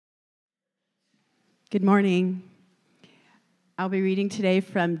Good morning. I'll be reading today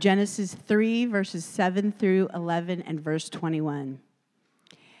from Genesis 3, verses 7 through 11 and verse 21.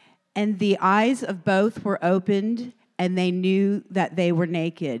 And the eyes of both were opened, and they knew that they were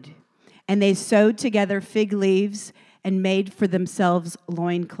naked. And they sewed together fig leaves and made for themselves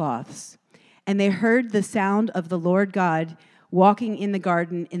loincloths. And they heard the sound of the Lord God walking in the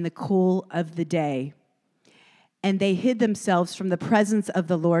garden in the cool of the day. And they hid themselves from the presence of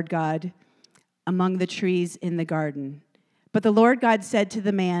the Lord God among the trees in the garden. But the Lord God said to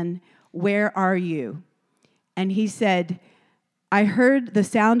the man, "Where are you?" And he said, "I heard the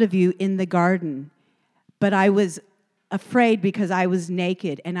sound of you in the garden, but I was afraid because I was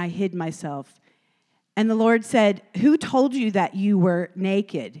naked and I hid myself." And the Lord said, "Who told you that you were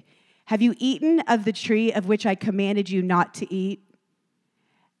naked? Have you eaten of the tree of which I commanded you not to eat?"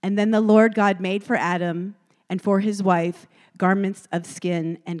 And then the Lord God made for Adam and for his wife garments of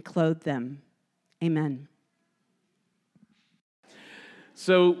skin and clothed them. Amen.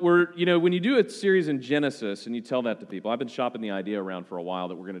 So when you do a series in Genesis and you tell that to people, I've been shopping the idea around for a while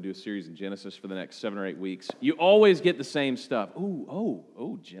that we're going to do a series in Genesis for the next 7 or 8 weeks. You always get the same stuff.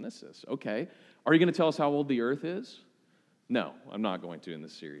 Genesis. Okay. Are you going to tell us how old the earth is? No, I'm not going to in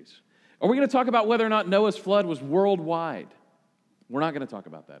this series. Are we going to talk about whether or not Noah's flood was worldwide? We're not going to talk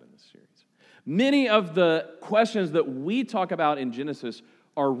about that in this series. Many of the questions that we talk about in Genesis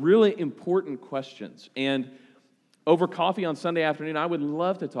are really important questions. And over coffee on Sunday afternoon, I would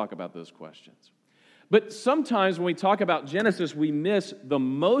love to talk about those questions. But sometimes when we talk about Genesis, we miss the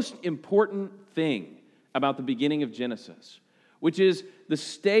most important thing about the beginning of Genesis, which is the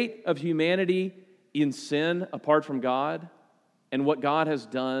state of humanity in sin apart from God and what God has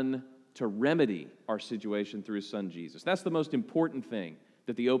done to remedy our situation through His Son Jesus. That's the most important thing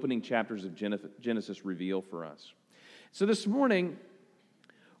that the opening chapters of Genesis reveal for us. So this morning,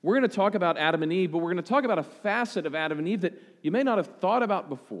 we're going to talk about Adam and Eve, but we're going to talk about a facet of Adam and Eve that you may not have thought about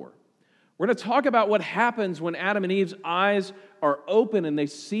before. We're going to talk about what happens when Adam and Eve's eyes are open and they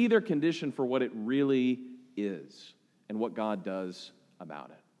see their condition for what it really is and what God does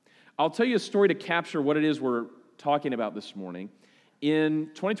about it. I'll tell you a story to capture what it is we're talking about this morning. In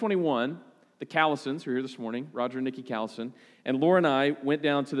 2021, the Callisons, who are here this morning, Roger and Nikki Callison, and Laura and I went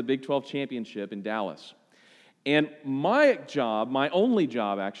down to the Big 12 Championship in Dallas. And my job, my only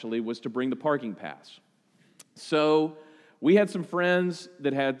job actually, was to bring the parking pass. So we had some friends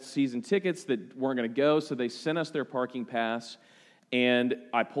that had season tickets that weren't going to go, so they sent us their parking pass, and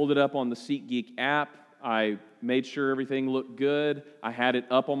I pulled it up on the SeatGeek app. I made sure everything looked good. I had it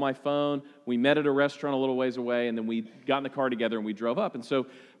up on my phone. We met at a restaurant a little ways away, and then we got in the car together and we drove up. And so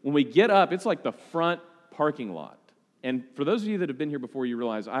when we get up, it's like the front parking lot. And for those of you that have been here before, you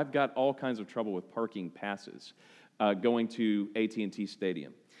realize I've got all kinds of trouble with parking passes going to AT&T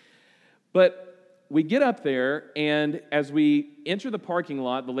Stadium. But we get up there, and as we enter the parking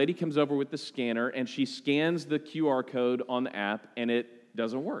lot, the lady comes over with the scanner, and she scans the QR code on the app, and it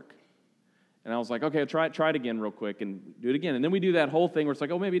doesn't work. And I was like, okay, try it again real quick and do it again. And then we do that whole thing where it's like,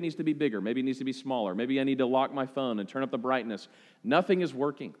 oh, maybe it needs to be bigger. Maybe it needs to be smaller. Maybe I need to lock my phone and turn up the brightness. Nothing is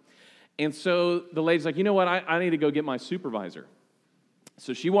working. And so the lady's like, you know what, I need to go get my supervisor.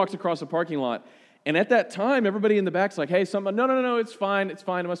 So she walks across the parking lot, and at that time, everybody in the back's like, hey, no, it's fine,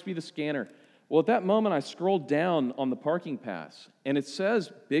 it must be the scanner. Well, at that moment, I scrolled down on the parking pass, and it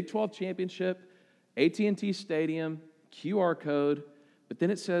says Big 12 Championship, AT&T Stadium, QR code, but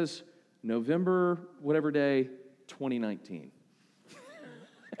then it says November whatever day, 2019.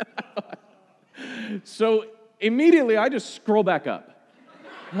 So immediately, I just scroll back up.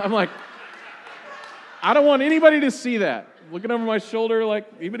 I'm like, I don't want anybody to see that. Looking over my shoulder, like,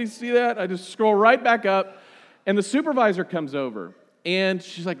 anybody see that? I just scroll right back up, and the supervisor comes over, and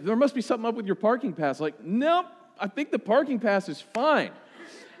she's like, there must be something up with your parking pass. Like, nope, I think the parking pass is fine.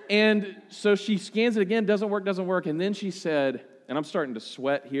 And so she scans it again, doesn't work, and then she said, and I'm starting to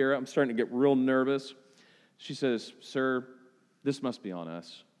sweat here, I'm starting to get real nervous. She says, sir, this must be on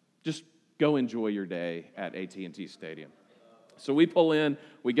us. Just go enjoy your day at AT&T Stadium. So we pull in,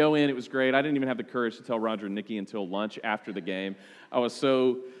 we go in, it was great. I didn't even have the courage to tell Roger and Nikki until lunch after the game. I was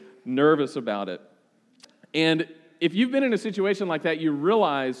so nervous about it. And if you've been in a situation like that, you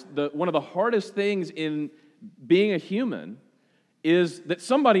realize that one of the hardest things in being a human is that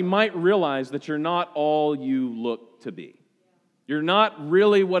somebody might realize that you're not all you look to be. You're not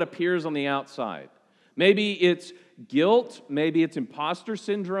really what appears on the outside. Maybe it's guilt, maybe it's imposter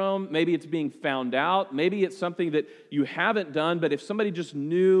syndrome, maybe it's being found out, maybe it's something that you haven't done, but if somebody just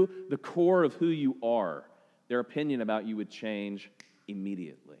knew the core of who you are, their opinion about you would change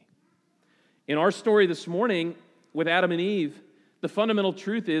immediately. In our story this morning with Adam and Eve, The fundamental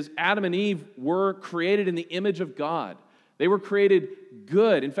truth is Adam and Eve were created in the image of God. They were created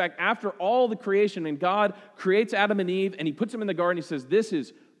good. In fact, after all the creation, and God creates Adam and Eve, and he puts them in the garden, he says, this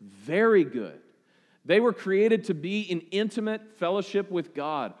is very good. They were created to be in intimate fellowship with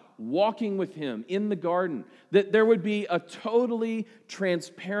God, walking with him in the garden, that there would be a totally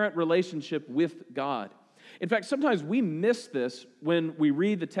transparent relationship with God. In fact, sometimes we miss this when we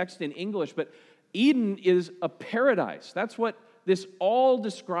read the text in English, but Eden is a paradise. That's what this all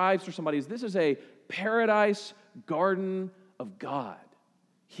describes for somebody. This is a paradise garden of God,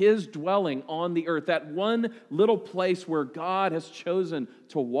 his dwelling on the earth, that one little place where God has chosen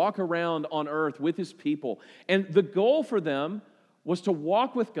to walk around on earth with his people. And the goal for them was to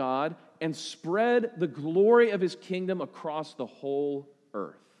walk with God and spread the glory of his kingdom across the whole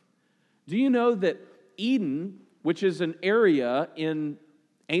earth. Do you know that Eden, which is an area in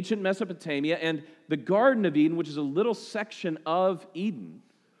ancient Mesopotamia, and the Garden of Eden, which is a little section of Eden,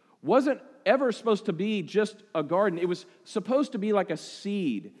 wasn't ever supposed to be just a garden. It was supposed to be like a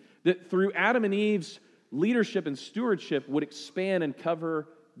seed that through Adam and Eve's leadership and stewardship would expand and cover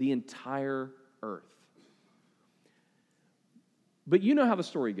the entire earth. But you know how the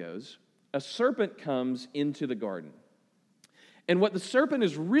story goes. A serpent comes into the garden. And what the serpent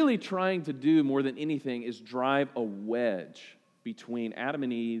is really trying to do more than anything is drive a wedge between Adam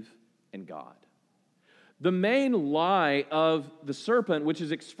and Eve and God. The main lie of the serpent, which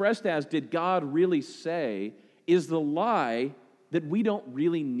is expressed as, did God really say, is the lie that we don't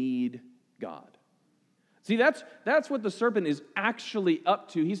really need God. See, that's what the serpent is actually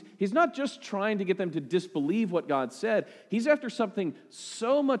up to. He's not just trying to get them to disbelieve what God said. He's after something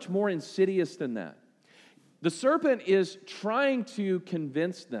so much more insidious than that. The serpent is trying to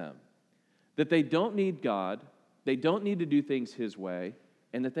convince them that they don't need God, they don't need to do things his way,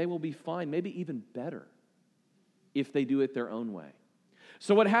 and that they will be fine, maybe even better, if they do it their own way.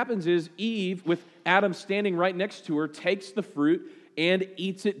 So what happens is Eve, with Adam standing right next to her, takes the fruit and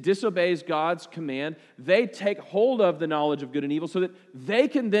eats it, disobeys God's command. They take hold of the knowledge of good and evil so that they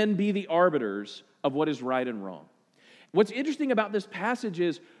can then be the arbiters of what is right and wrong. What's interesting about this passage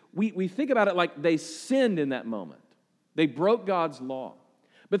is we think about it like they sinned in that moment. They broke God's law.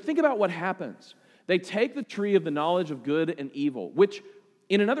 But think about what happens. They take the tree of the knowledge of good and evil, which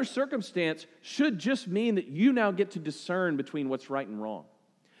in another circumstance should just mean that you now get to discern between what's right and wrong.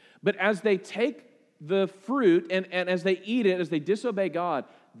 But as they take the fruit and as they eat it, as they disobey God,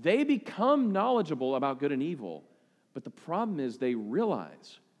 they become knowledgeable about good and evil. But the problem is they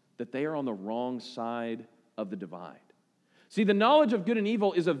realize that they are on the wrong side of the divide. See, the knowledge of good and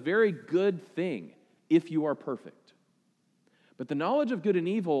evil is a very good thing if you are perfect. But the knowledge of good and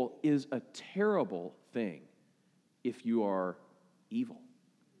evil is a terrible thing if you are evil.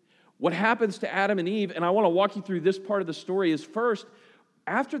 What happens to Adam and Eve, and I want to walk you through this part of the story, is first,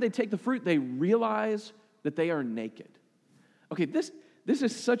 after they take the fruit, they realize that they are naked. Okay, this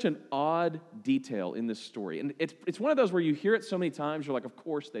is such an odd detail in this story. And it's one of those where you hear it so many times, you're like, of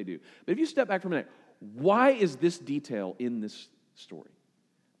course they do. But if you step back for a minute, why is this detail in this story?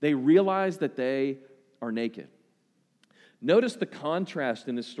 They realize that they are naked. Notice the contrast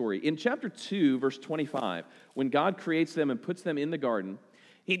in this story. In chapter 2, verse 25, when God creates them and puts them in the garden,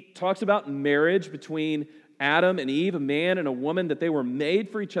 he talks about marriage between Adam and Eve, a man and a woman, that they were made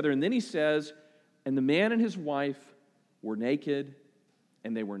for each other. And then he says, and the man and his wife were naked,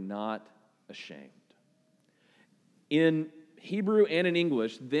 and they were not ashamed. In Hebrew and in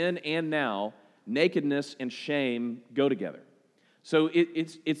English, then and now, nakedness and shame go together. So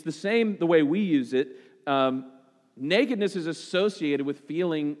it's the same the way we use it. Nakedness is associated with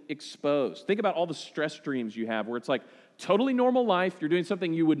feeling exposed. Think about all the stress streams you have where it's like totally normal life. You're doing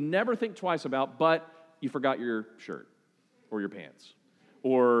something you would never think twice about, but you forgot your shirt or your pants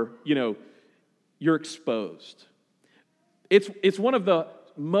or, you're exposed. It's one of the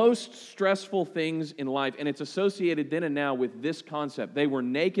most stressful things in life, and it's associated then and now with this concept. They were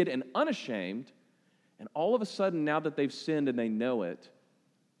naked and unashamed, and all of a sudden, now that they've sinned and they know it,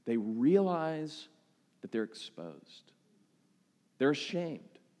 they realize that they're exposed. They're ashamed.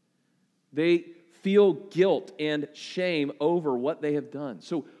 They feel guilt and shame over what they have done.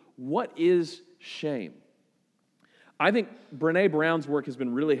 So what is shame? I think Brené Brown's work has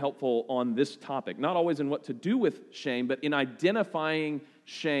been really helpful on this topic, not always in what to do with shame, but in identifying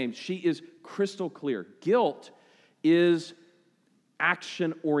shame. She is crystal clear. Guilt is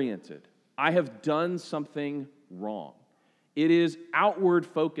action-oriented. I have done something wrong. It is outward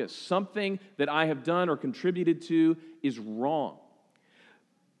focused. Something that I have done or contributed to is wrong.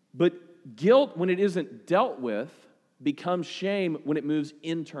 But guilt, when it isn't dealt with, becomes shame when it moves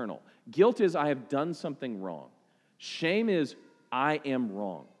internal. Guilt is I have done something wrong. Shame is I am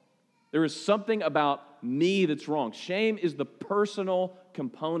wrong. There is something about me that's wrong. Shame is the personal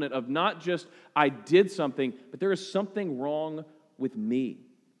component of not just I did something, but there is something wrong with me.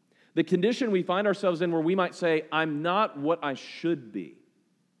 The condition we find ourselves in where we might say, I'm not what I should be.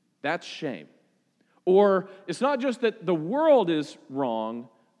 That's shame. Or it's not just that the world is wrong,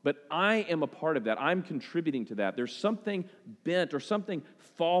 but I am a part of that. I'm contributing to that. There's something bent or something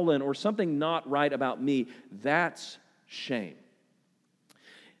fallen or something not right about me. That's shame.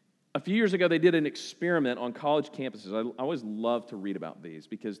 A few years ago, they did an experiment on college campuses. I always love to read about these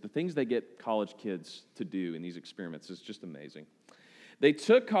because the things they get college kids to do in these experiments is just amazing. They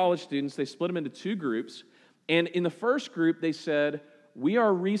took college students, they split them into two groups, and in the first group, they said, we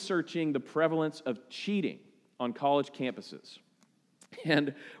are researching the prevalence of cheating on college campuses.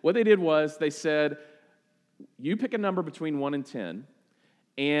 And what they did was they said, you pick a number between 1 and 10,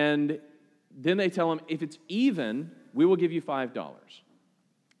 and then they tell them, if it's even, we will give you $5.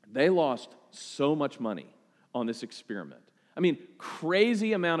 They lost so much money on this experiment. I mean,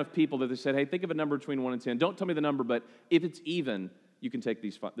 crazy amount of people that they said, hey, think of a number between 1 and 10. Don't tell me the number, but if it's even, you can take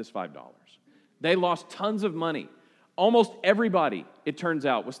this $5. They lost tons of money. Almost everybody, it turns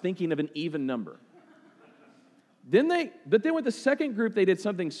out, was thinking of an even number. But then with the second group, they did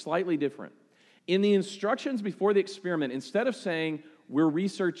something slightly different. In the instructions before the experiment, instead of saying, we're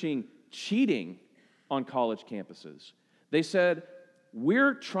researching cheating on college campuses, they said,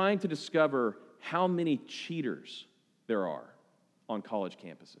 we're trying to discover how many cheaters there are on college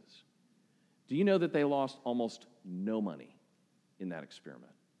campuses. Do you know that they lost almost no money in that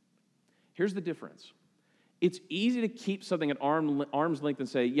experiment? Here's the difference. It's easy to keep something at arm's length and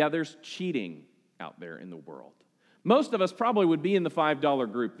say, yeah, there's cheating out there in the world. Most of us probably would be in the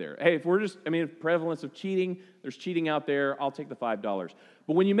 $5 group there. Hey, if prevalence of cheating, there's cheating out there, I'll take the $5.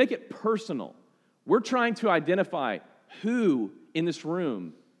 But when you make it personal, we're trying to identify who in this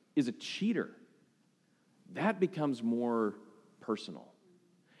room is a cheater. That becomes more personal.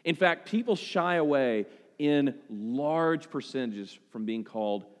 In fact, people shy away in large percentages from being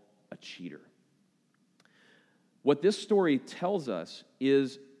called a cheater. What this story tells us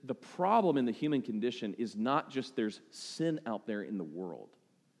is the problem in the human condition is not just there's sin out there in the world.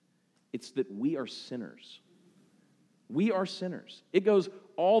 It's that we are sinners. We are sinners. It goes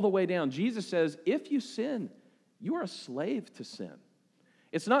all the way down. Jesus says, if you sin, you are a slave to sin.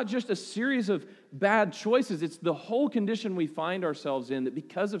 It's not just a series of bad choices. It's the whole condition we find ourselves in, that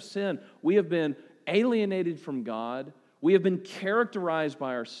because of sin, we have been alienated from God. We have been characterized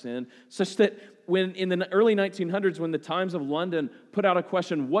by our sin, such that when in the early 1900s, when the Times of London put out a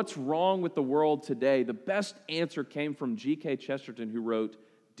question, what's wrong with the world today? The best answer came from G.K. Chesterton, who wrote,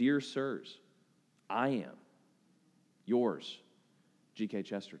 Dear Sirs, I am yours, G.K.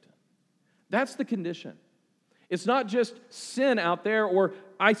 Chesterton. That's the condition. It's not just sin out there, or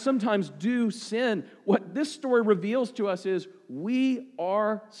I sometimes do sin. What this story reveals to us is we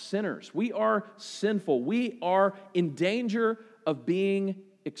are sinners. We are sinful. We are in danger of being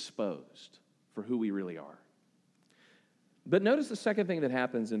exposed for who we really are. But notice the second thing that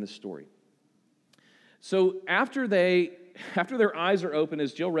happens in this story. So after their eyes are open,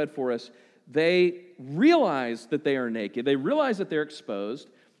 as Jill read for us, they realize that they are naked. They realize that they're exposed,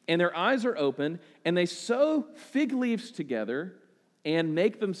 and their eyes are open, and they sew fig leaves together and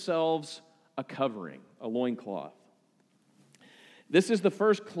make themselves a covering, a loincloth. This is the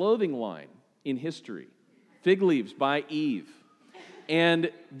first clothing line in history, fig leaves by Eve.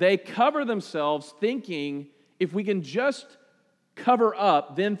 And they cover themselves thinking, if we can just cover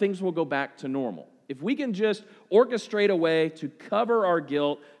up, then things will go back to normal. If we can just orchestrate a way to cover our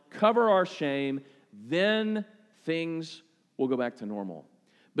guilt, cover our shame, then things will go back to normal.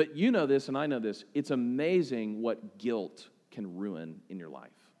 But you know this, and I know this. It's amazing what guilt can ruin in your life.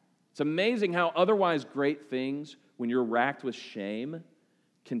 It's amazing how otherwise great things, when you're racked with shame,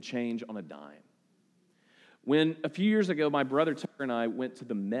 can change on a dime. When a few years ago, my brother Tucker and I went to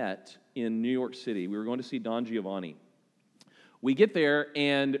the Met in New York City, we were going to see Don Giovanni. We get there,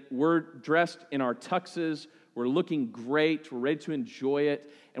 and we're dressed in our tuxes. We're looking great. We're ready to enjoy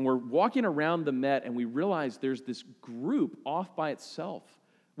it. And we're walking around the Met, and we realize there's this group off by itself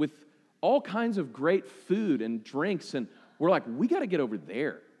with all kinds of great food and drinks. And we're like, we got to get over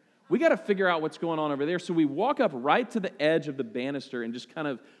there. We got to figure out what's going on over there. So we walk up right to the edge of the banister and just kind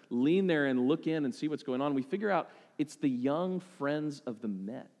of lean there and look in and see what's going on. We figure out it's the Young Friends of the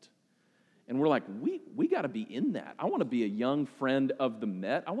Met. And we're like, we got to be in that. I want to be a young friend of the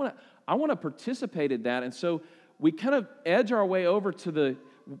Met. I want to participate in that. And so we kind of edge our way over to the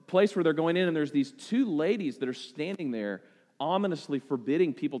place where they're going in, and there's these two ladies that are standing there ominously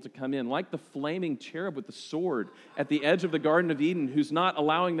forbidding people to come in, like the flaming cherub with the sword at the edge of the Garden of Eden who's not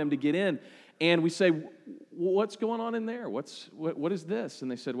allowing them to get in. And we say, what's going on in there? What is this?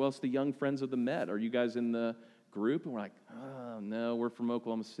 And they said, well, it's the Young Friends of the Met. Are you guys in the group? And we're like, oh, no, we're from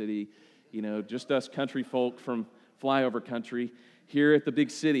Oklahoma City. Just us country folk from flyover country here at the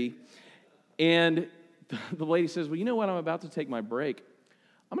big city. And the lady says, well, you know what? I'm about to take my break.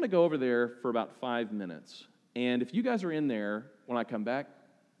 I'm going to go over there for about 5 minutes. And if you guys are in there when I come back,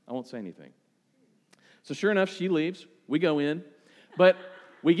 I won't say anything. So sure enough, she leaves. We go in. But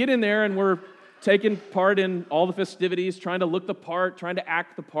we get in there and we're taking part in all the festivities, trying to look the part, trying to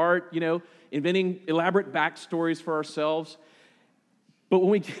act the part, inventing elaborate backstories for ourselves. But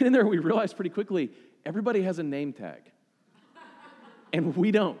when we get in there, we realize pretty quickly, everybody has a name tag. And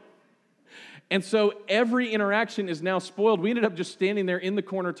we don't. And so every interaction is now spoiled. We ended up just standing there in the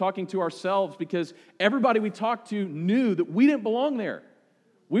corner talking to ourselves because everybody we talked to knew that we didn't belong there.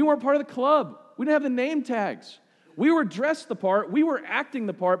 We weren't part of the club. We didn't have the name tags. We were dressed the part. We were acting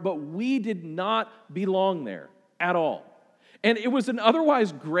the part, but we did not belong there at all. And it was an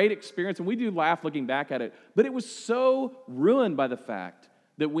otherwise great experience, and we do laugh looking back at it, but it was so ruined by the fact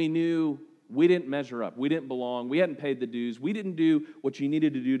that we knew we didn't measure up. We didn't belong. We hadn't paid the dues. We didn't do what you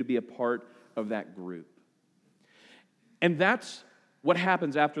needed to do to be a part of that group. And that's what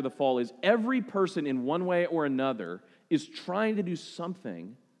happens after the fall is every person in one way or another is trying to do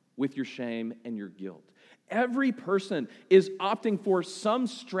something with your shame and your guilt. Every person is opting for some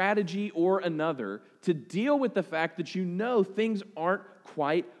strategy or another to deal with the fact that things aren't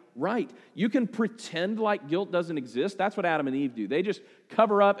quite right. You can pretend like guilt doesn't exist. That's what Adam and Eve do. They just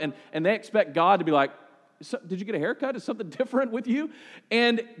cover up and they expect God to be like, did you get a haircut? Is something different with you?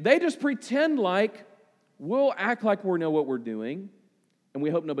 And they just pretend like we'll act like we know what we're doing, and we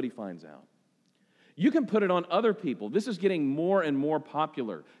hope nobody finds out. You can put it on other people. This is getting more and more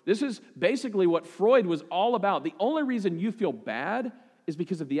popular. This is basically what Freud was all about. The only reason you feel bad is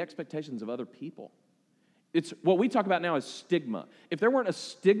because of the expectations of other people. It's what we talk about now is stigma. If there weren't a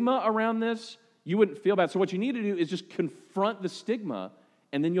stigma around this, you wouldn't feel bad. So what you need to do is just confront the stigma,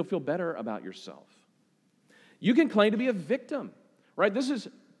 and then you'll feel better about yourself. You can claim to be a victim, right? This is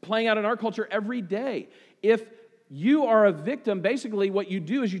playing out in our culture every day. If you are a victim, basically what you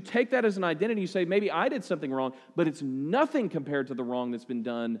do is you take that as an identity. You say, maybe I did something wrong, but it's nothing compared to the wrong that's been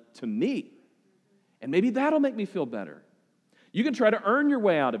done to me. And maybe that'll make me feel better. You can try to earn your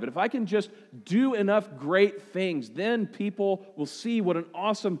way out of it. If I can just do enough great things, then people will see what an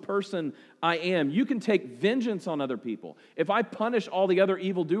awesome person I am. You can take vengeance on other people. If I punish all the other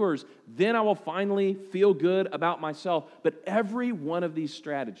evildoers, then I will finally feel good about myself. But every one of these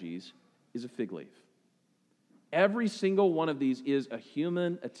strategies is a fig leaf. Every single one of these is a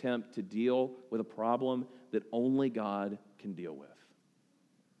human attempt to deal with a problem that only God can deal with.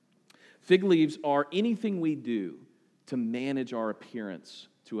 Fig leaves are anything we do to manage our appearance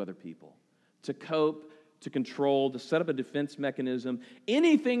to other people, to cope, to control, to set up a defense mechanism,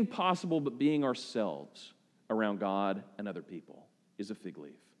 anything possible but being ourselves around God and other people is a fig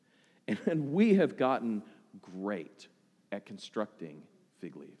leaf. And we have gotten great at constructing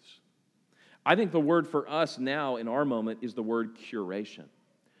fig leaves. I think the word for us now in our moment is the word curation.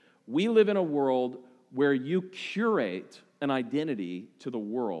 We live in a world where you curate an identity to the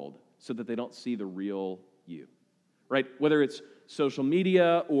world so that they don't see the real you. Right? Whether it's social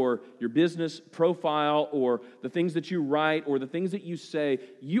media or your business profile or the things that you write or the things that you say,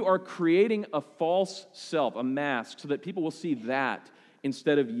 you are creating a false self, a mask, so that people will see that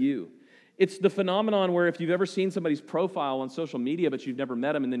instead of you. It's the phenomenon where if you've ever seen somebody's profile on social media but you've never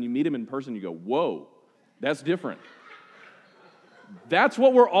met them and then you meet them in person, you go, whoa, that's different. That's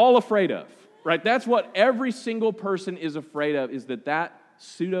what we're all afraid of, right? That's what every single person is afraid of, is that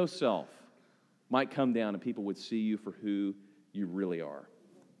pseudo-self might come down and people would see you for who you really are.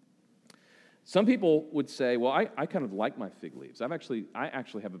 Some people would say, well, I kind of like my fig leaves. I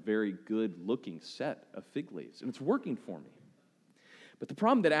actually have a very good-looking set of fig leaves, and it's working for me. But the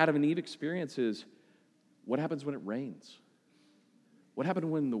problem that Adam and Eve experience is, what happens when it rains? What happens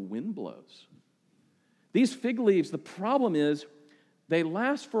when the wind blows? These fig leaves, the problem is, they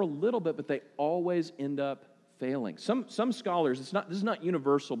last for a little bit, but they always end up failing. Some scholars, this is not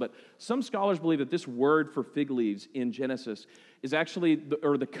universal, but some scholars believe that this word for fig leaves in Genesis is actually,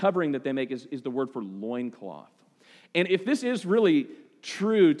 the covering that they make is the word for loincloth. And if this is really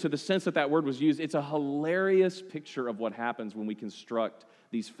true to the sense that word was used, it's a hilarious picture of what happens when we construct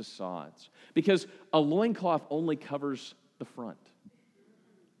these facades. Because a loincloth only covers the front.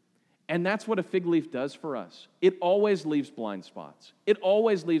 And that's what a fig leaf does for us. It always leaves blind spots. It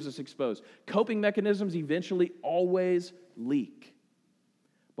always leaves us exposed. Coping mechanisms eventually always leak.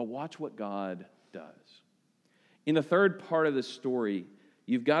 But watch what God does. In the third part of this story,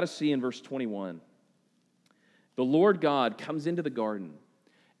 you've got to see in verse 21, the Lord God comes into the garden,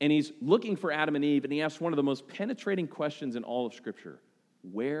 and he's looking for Adam and Eve, and he asks one of the most penetrating questions in all of Scripture.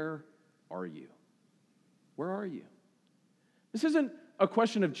 Where are you? Where are you? This isn't a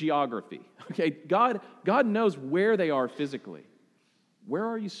question of geography, okay? God knows where they are physically. Where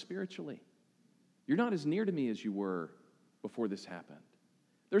are you spiritually? You're not as near to me as you were before this happened.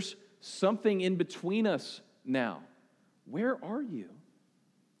 There's something in between us now. Where are you?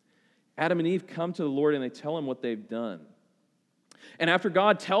 Adam and Eve come to the Lord and they tell him what they've done. And after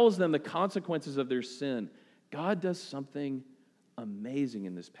God tells them the consequences of their sin, God does something amazing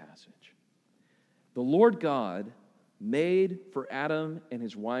in this passage. The Lord God made for Adam and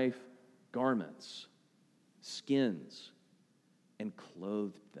his wife garments, skins, and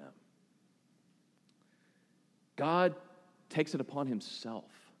clothed them. God takes it upon himself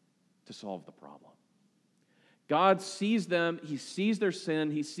to solve the problem. God sees them, he sees their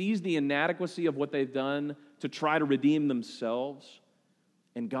sin, he sees the inadequacy of what they've done to try to redeem themselves,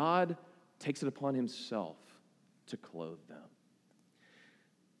 and God takes it upon himself to clothe them.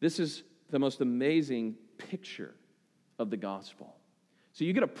 This is the most amazing picture of the gospel. So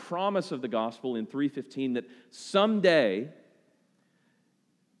you get a promise of the gospel in 3:15 that someday,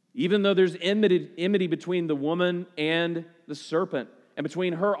 even though there's enmity between the woman and the serpent, and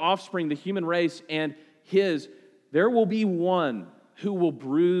between her offspring, the human race, and his, there will be one who will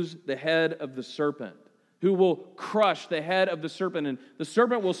bruise the head of the serpent, who will crush the head of the serpent, and the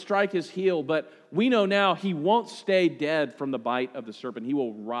serpent will strike his heel, but we know now he won't stay dead from the bite of the serpent. He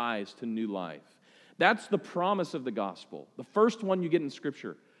will rise to new life. That's the promise of the gospel, the first one you get in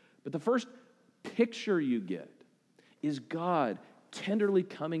Scripture. But the first picture you get is God tenderly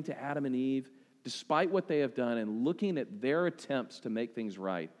coming to Adam and Eve, despite what they have done, and looking at their attempts to make things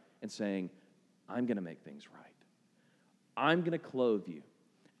right and saying, I'm going to make things right. I'm going to clothe you.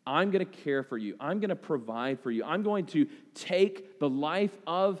 I'm going to care for you. I'm going to provide for you. I'm going to take the life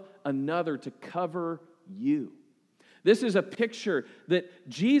of another to cover you. This is a picture that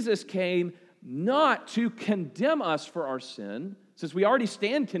Jesus came not to condemn us for our sin, since we already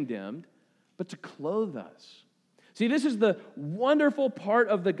stand condemned, but to clothe us. See, this is the wonderful part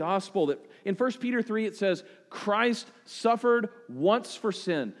of the gospel that in 1 Peter 3 it says, Christ suffered once for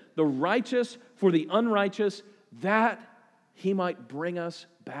sin, the righteous for the unrighteous, that he might bring us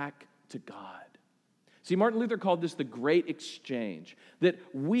back to God. See, Martin Luther called this the great exchange, that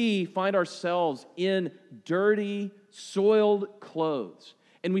we find ourselves in dirty, soiled clothes,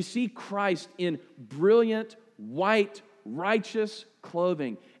 and we see Christ in brilliant, white, righteous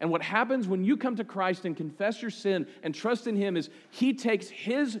clothing. And what happens when you come to Christ and confess your sin and trust in him is he takes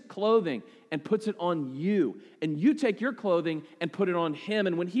his clothing and puts it on you, and you take your clothing and put it on him.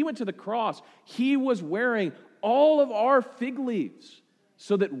 And when he went to the cross, he was wearing all of our fig leaves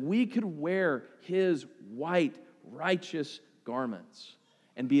so that we could wear his white, righteous garments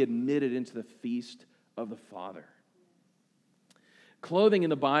and be admitted into the feast of the Father. Clothing in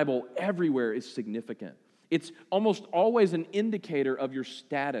the Bible everywhere is significant. It's almost always an indicator of your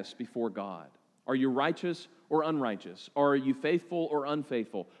status before God. Are you righteous or unrighteous? Are you faithful or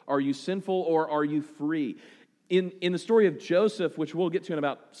unfaithful? Are you sinful or are you free? In the story of Joseph, which we'll get to in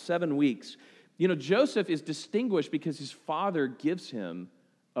about 7 weeks, Joseph is distinguished because his father gives him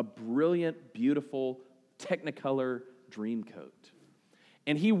a brilliant, beautiful, technicolor dream coat.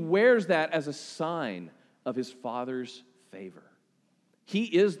 And he wears that as a sign of his father's favor. He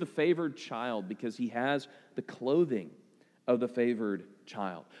is the favored child because he has the clothing of the favored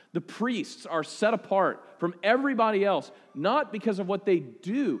child. The priests are set apart from everybody else, not because of what they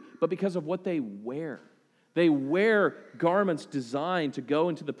do, but because of what they wear. They wear garments designed to go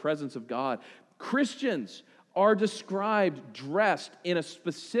into the presence of God. Christians are described dressed in a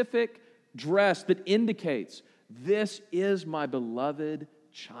specific dress that indicates, this is my beloved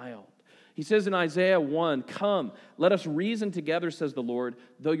child. He says in Isaiah 1, come, let us reason together, says the Lord.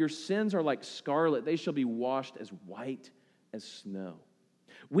 Though your sins are like scarlet, they shall be washed as white as snow.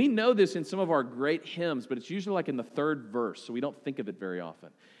 We know this in some of our great hymns, but it's usually like in the third verse, so we don't think of it very often.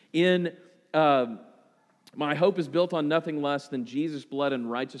 In My hope is built on nothing less than Jesus' blood and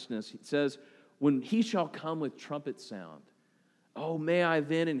righteousness. It says, when he shall come with trumpet sound, oh, may I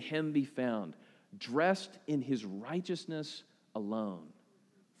then in him be found, dressed in his righteousness alone,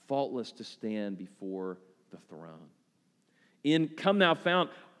 faultless to stand before the throne. In Come Thou Fount,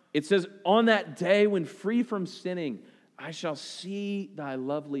 it says, on that day when free from sinning, I shall see thy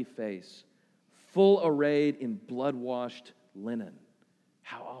lovely face, full arrayed in blood-washed linen.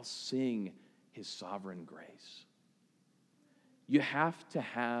 How I'll sing his sovereign grace. You have to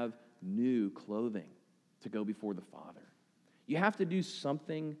have new clothing to go before the Father. You have to do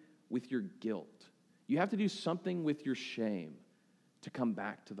something with your guilt. You have to do something with your shame to come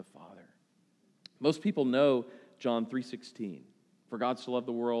back to the Father. Most people know John 3:16. For God so loved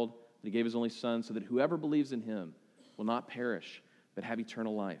the world that he gave his only Son so that whoever believes in him will not perish but have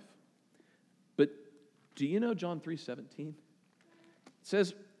eternal life. But do you know John 3:17? It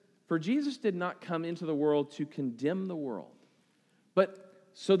says, for Jesus did not come into the world to condemn the world, but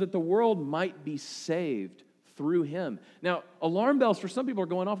so that the world might be saved through him. Now, alarm bells for some people are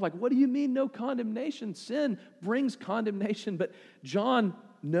going off like, what do you mean no condemnation? Sin brings condemnation, but John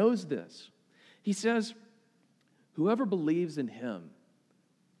knows this. He says, whoever believes in him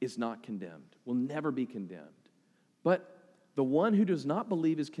is not condemned, will never be condemned. But the one who does not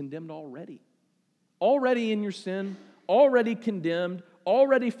believe is condemned already. Already in your sin, already condemned,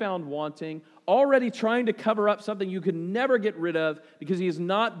 already found wanting, already trying to cover up something you could never get rid of because he has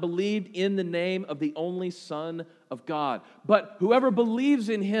not believed in the name of the only Son of God. But whoever believes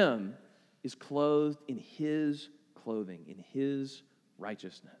in him is clothed in his clothing, in his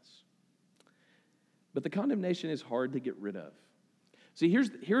righteousness. But the condemnation is hard to get rid of. See,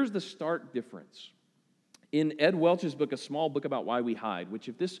 here's the stark difference. In Ed Welch's book, A Small Book About Why We Hide, which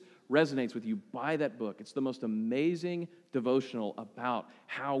if this resonates with you, buy that book. It's the most amazing devotional about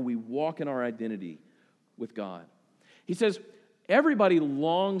how we walk in our identity with God. He says, everybody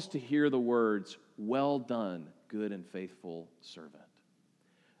longs to hear the words, well done, good and faithful servant.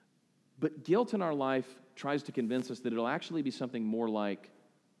 But guilt in our life tries to convince us that it'll actually be something more like,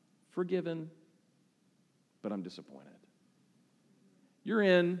 forgiven, but I'm disappointed. You're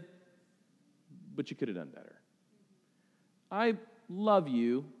in, but you could have done better. I love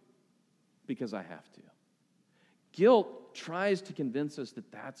you because I have to. Guilt tries to convince us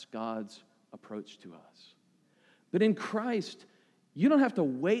that that's God's approach to us. But in Christ, you don't have to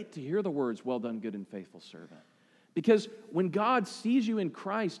wait to hear the words, well done, good and faithful servant. Because when God sees you in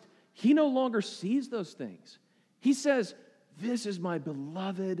Christ, he no longer sees those things. He says, this is my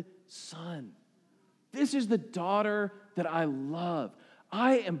beloved Son. This is the daughter that I love.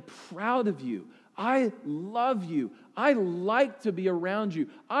 I am proud of you. I love you. I like to be around you.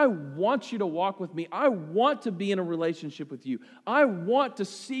 I want you to walk with me. I want to be in a relationship with you. I want to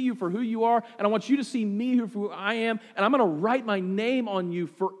see you for who you are, and I want you to see me for who I am, and I'm going to write my name on you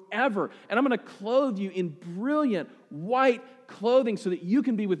forever, and I'm going to clothe you in brilliant white clothing so that you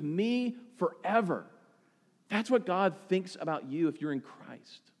can be with me forever. That's what God thinks about you if you're in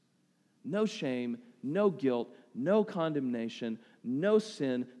Christ. No shame, no guilt, no condemnation, no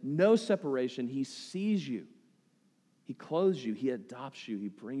sin, no separation. He sees you. He clothes you. He adopts you. He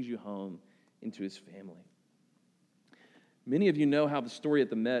brings you home into his family. Many of you know how the story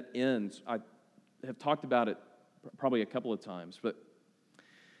at the Met ends. I have talked about it probably a couple of times, but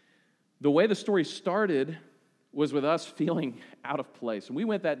the way the story started was with us feeling out of place. And we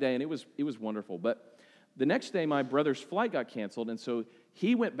went that day, and it was wonderful. But the next day, my brother's flight got canceled, and so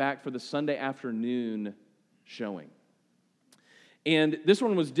he went back for the Sunday afternoon showing. And this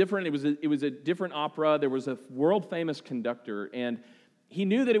one was different. It was a different opera. There was a world-famous conductor, and he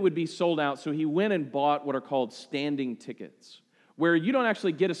knew that it would be sold out, so he went and bought what are called standing tickets, where you don't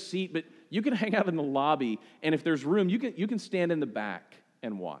actually get a seat, but you can hang out in the lobby, and if there's room, you can stand in the back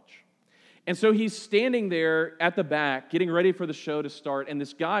and watch. And so he's standing there at the back, getting ready for the show to start, and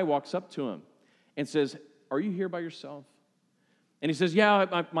this guy walks up to him and says, "Are you here by yourself?" And he says,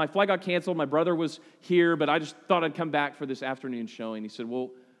 "Yeah, my flight got canceled. My brother was here, but I just thought I'd come back for this afternoon showing." He said,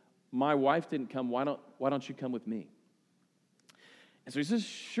 "Well, my wife didn't come. Why don't you come with me?" And so he says,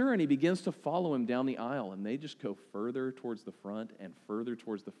 "Sure," and he begins to follow him down the aisle, and they just go further towards the front and further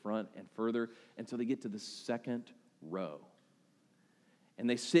towards the front and further until they get to the second row. And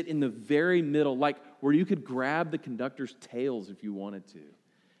they sit in the very middle, like where you could grab the conductor's tails if you wanted to.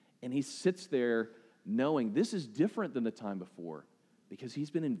 And he sits there knowing this is different than the time before because he's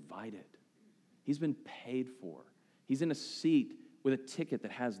been invited. He's been paid for. He's in a seat with a ticket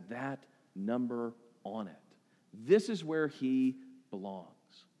that has that number on it. This is where he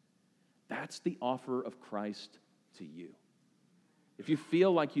belongs. That's the offer of Christ to you. If you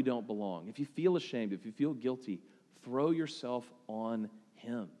feel like you don't belong, if you feel ashamed, if you feel guilty, throw yourself on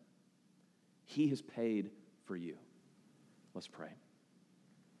him. He has paid for you. Let's pray.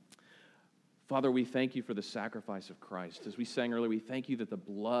 Father, we thank you for the sacrifice of Christ. As we sang earlier, we thank you that the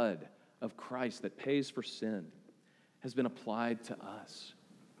blood of Christ that pays for sin has been applied to us.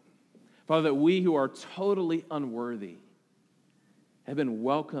 Father, that we who are totally unworthy have been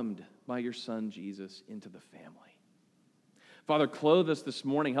welcomed by your Son, Jesus, into the family. Father, clothe us this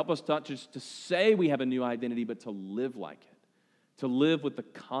morning. Help us not just to say we have a new identity, but to live like it. to live with the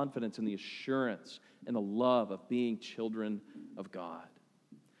confidence and the assurance and the love of being children of God.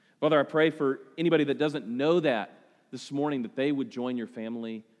 Father, I pray for anybody that doesn't know that this morning, that they would join your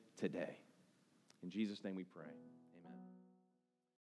family today. In Jesus' name we pray.